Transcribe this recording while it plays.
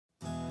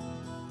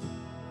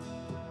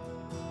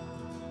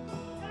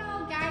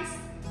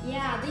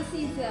this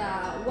is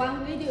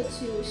one video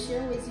to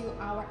share with you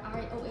our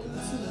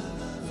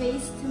RA08T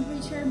face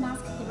temperature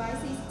mask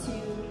devices to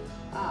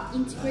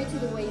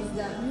integrated with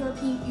the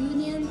European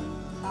Union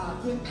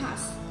Green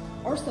Pass,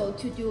 also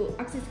to do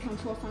access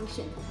control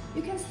function.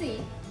 You can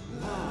see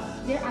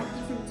there are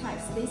different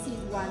types. This is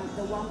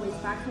the one with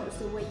barcode,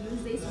 so we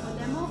use this for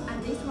demo,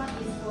 and this one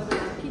is for the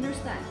pillar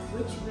stand,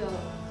 which will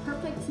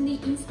perfectly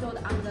installed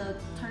on the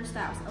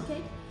turnstiles.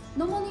 Okay.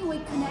 Normally we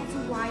connect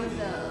via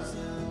the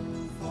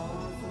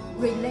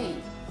relay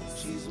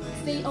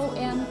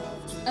COM,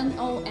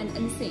 NO, and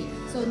NC.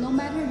 So no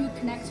matter you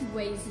connect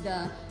with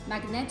the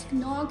magnetic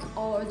knob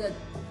or the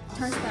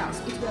turnstiles,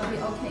 it will be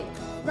okay.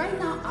 Right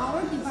now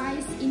our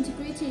device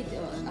integrated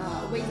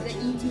with the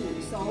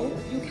EU, so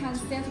you can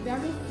set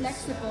very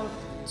flexible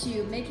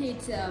to make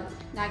it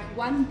like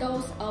one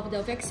dose of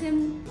the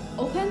vaccine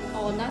open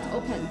or not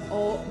open,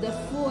 or the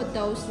full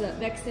dose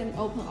vaccine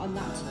open or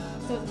not.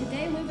 So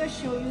today we will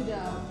show you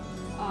the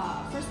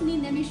firstly,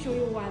 let me show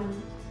you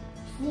one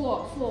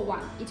full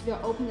one. It will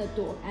open the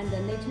door, and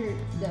then later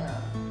the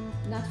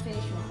not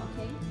finished one.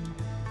 Okay.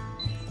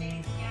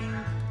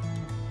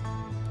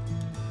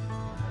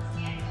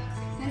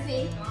 Can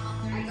see?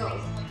 I go.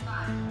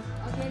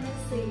 Okay,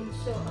 let's see.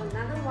 Show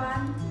another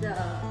one. The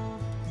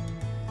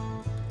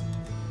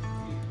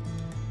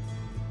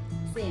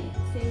same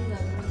the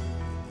green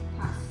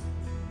pass,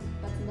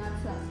 but not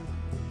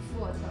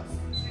full dose.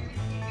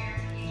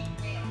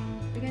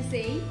 You can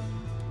see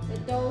the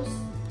dose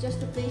just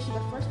to finish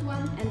the first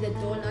one and the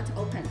door not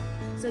open.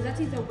 So that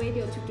is a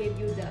video to give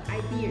you the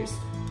ideas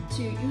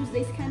to use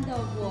this kind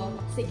of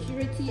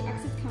security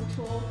access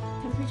control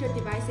temperature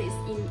devices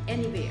in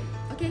anywhere.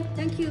 Okay,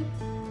 thank you.